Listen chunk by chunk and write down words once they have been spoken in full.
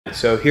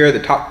So here are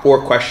the top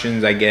 4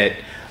 questions I get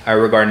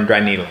regarding dry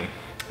needling.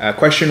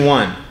 Question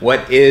 1,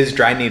 what is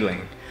dry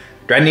needling?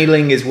 Dry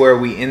needling is where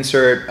we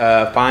insert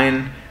a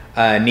fine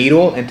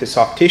needle into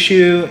soft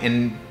tissue,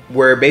 and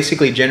we're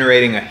basically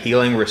generating a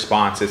healing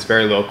response that's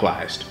very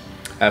localized.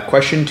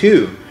 Question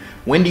 2,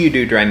 when do you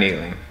do dry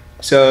needling?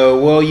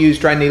 So we'll use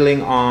dry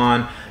needling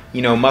on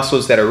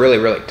muscles that are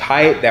really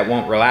tight that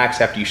won't relax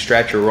after you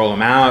stretch or roll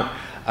them out.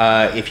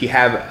 If you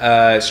have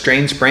a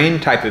strain sprain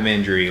type of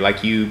injury,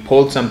 like you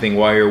pulled something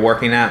while you're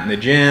working out in the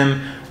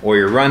gym, or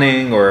you're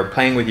running or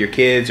playing with your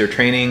kids or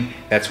training,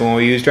 that's when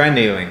we use dry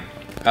needling.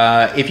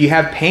 If you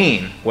have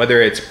pain,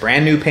 whether it's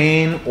brand new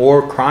pain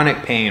or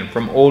chronic pain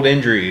from old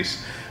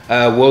injuries,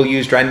 we'll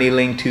use dry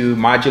needling to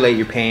modulate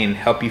your pain,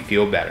 help you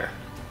feel better.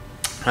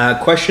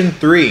 Question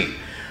 3,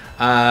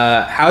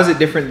 how is it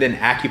different than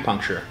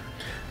acupuncture?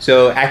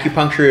 So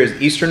acupuncture is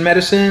Eastern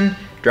medicine,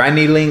 dry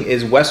needling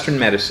is Western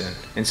medicine.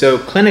 And so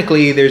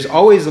clinically, there's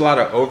always a lot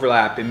of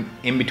overlap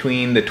in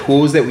between the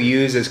tools that we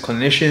use as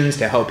clinicians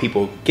to help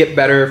people get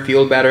better,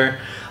 feel better.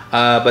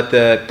 But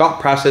the thought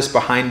process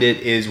behind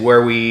it is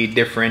where we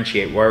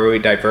differentiate, where we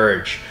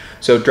diverge.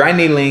 So dry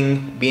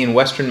needling being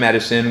Western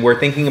medicine, we're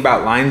thinking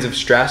about lines of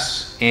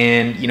stress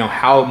and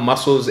how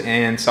muscles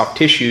and soft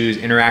tissues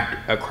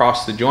interact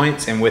across the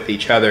joints and with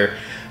each other,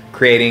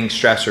 creating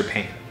stress or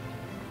pain.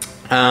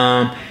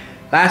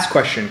 Last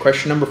question,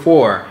 question number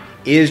 4.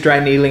 Is dry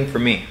needling for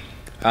me?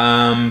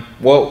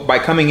 Well, by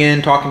coming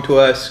in, talking to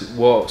us,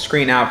 we'll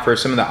screen out for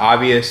some of the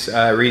obvious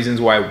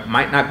reasons why it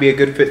might not be a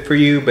good fit for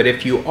you. But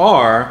if you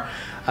are,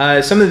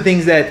 some of the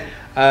things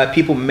that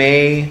people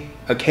may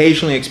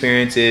occasionally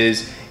experience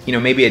is,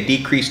 maybe a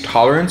decreased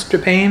tolerance to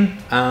pain.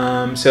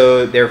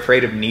 So they're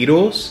afraid of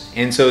needles.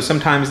 And so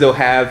sometimes they'll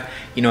have,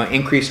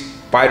 increased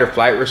fight or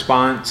flight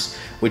response,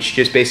 which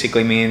just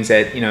basically means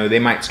that, they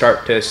might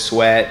start to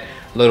sweat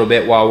a little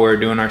bit while we're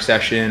doing our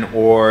session,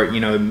 or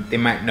they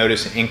might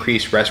notice an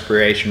increased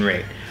respiration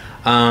rate.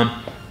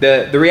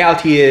 The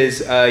reality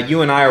is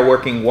you and I are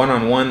working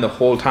one-on-one the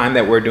whole time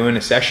that we're doing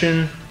a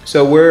session.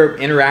 So we're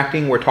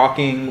interacting, we're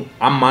talking,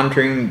 I'm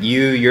monitoring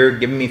you, you're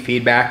giving me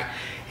feedback.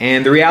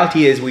 And the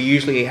reality is we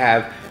usually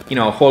have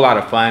a whole lot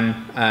of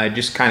fun,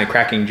 just kind of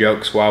cracking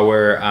jokes while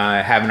we're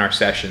having our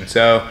session.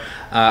 So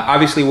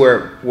obviously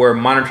we're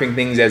monitoring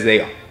things as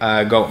they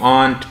go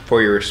on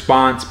for your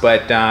response,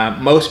 but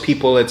most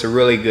people, it's a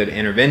really good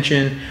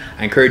intervention.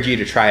 I encourage you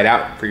to try it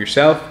out for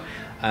yourself.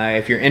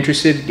 If you're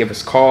interested, give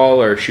us a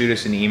call or shoot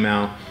us an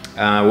email.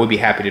 We'll be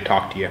happy to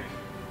talk to you.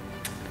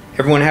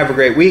 Everyone have a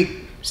great week.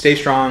 Stay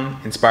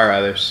strong, inspire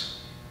others.